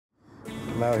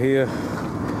I'm out here.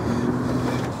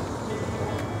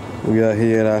 We out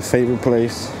here at our favorite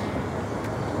place,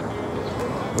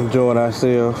 enjoying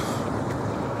ourselves.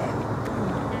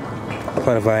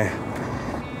 Part of our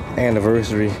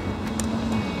anniversary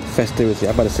festivity.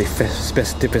 I'm about to say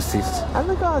festivities. I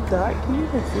look all dark. Can you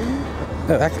even see me?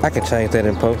 I can change that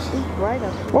in post. It's bright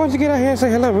up. Why don't you get out here and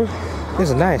say hello, bro? This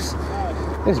is nice.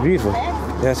 This is beautiful.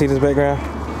 Y'all see this background?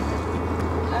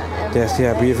 Yeah, see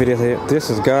how beautiful it is here? This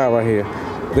is God right here.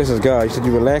 This is God. You said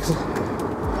you relaxing?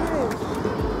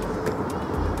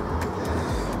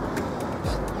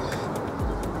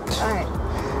 Alright.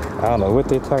 I don't know what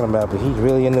they're talking about, but he's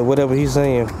really into whatever he's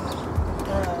saying.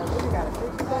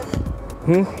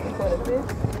 I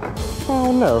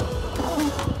don't know.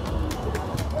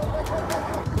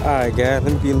 Alright guys, let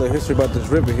me give you a little history about this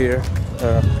river here.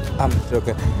 I'm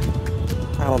joking.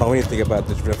 I don't know anything about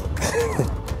this river.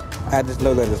 I just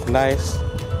know that it's nice,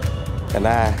 and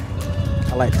I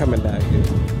like coming down here.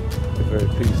 It's very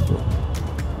peaceful.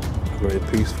 Very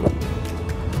peaceful.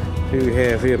 Here we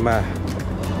have here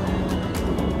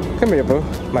come here, bro.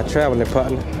 My traveling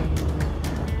partner.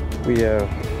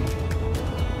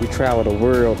 We travel the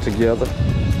world together.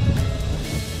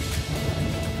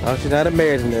 Oh, she's not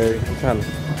imaginary. I'm trying to.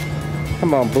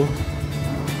 Come on, boo.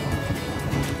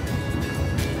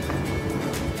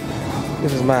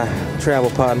 This is my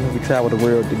travel partner. We travel the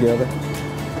world together.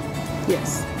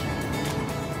 Yes.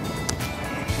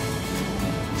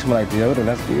 Smell like deodorant.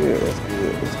 That's good. That's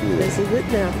good. That's good. This is it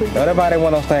now. Nobody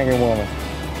want no stinking woman.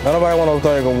 Nobody want no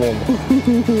stinking woman.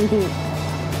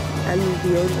 I use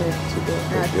deodorant to go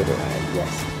after.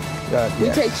 Yes. Yes. We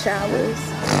take showers.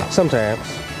 Sometimes.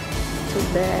 Take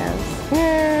baths.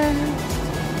 Yeah.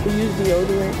 We use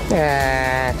deodorant.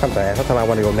 Yeah. Sometimes I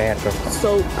want to go natural.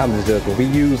 Soap. I'm just joking. We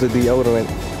use the deodorant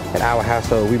in our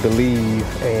household. We believe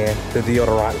in the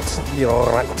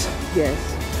deodorant. Yes.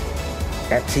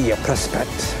 That's your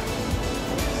prospect.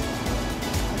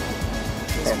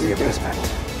 That's your prospect.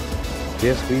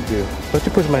 Yes, we do. Don't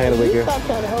you push my hand away, girl.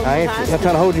 I'm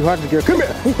trying to hold you hostage, girl. Come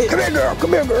here. Come here, girl.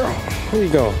 Come here, girl. Where you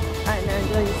going? Alright, now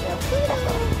enjoy yourself.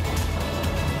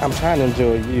 I'm trying to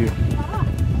enjoy you.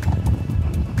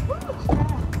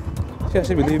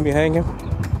 She be leaving me hanging.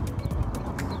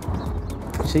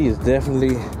 She is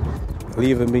definitely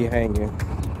leaving me hanging.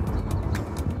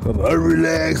 I'm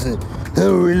relaxing.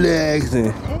 I'm relaxing.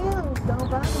 Ew, don't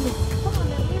bother me. Come on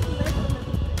now,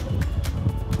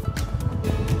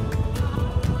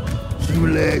 She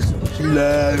relaxing. She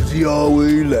lies. She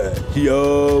always lies. She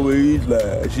always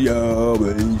lies. She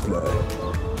always lies.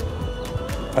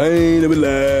 I ain't never lie.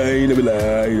 Ain't never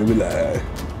lie. Ain't never lie.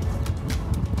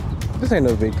 This ain't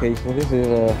no vacation. This is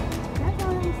That's what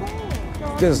I'm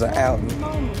saying. This is an outing.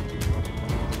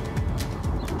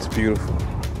 It's beautiful.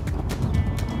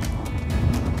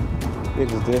 It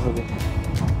is definitely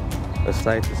a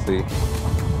sight to see.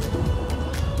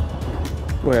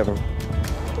 What happened?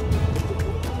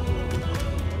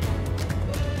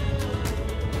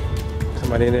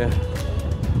 Somebody in there?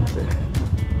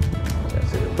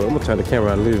 That's it. But I'm gonna turn the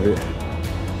camera on a little bit.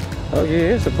 Oh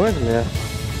yeah, it's a bunch now.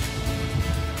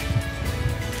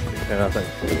 And I think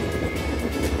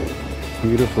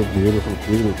beautiful, beautiful,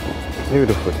 beautiful,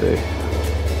 beautiful day.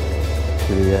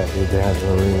 Really out here down the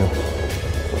arena.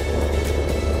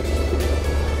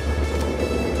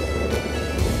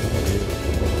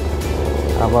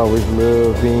 I've always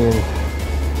loved being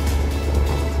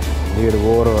near the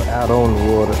water or out on the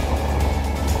water.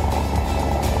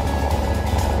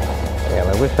 And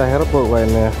I wish I had a boat right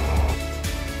now.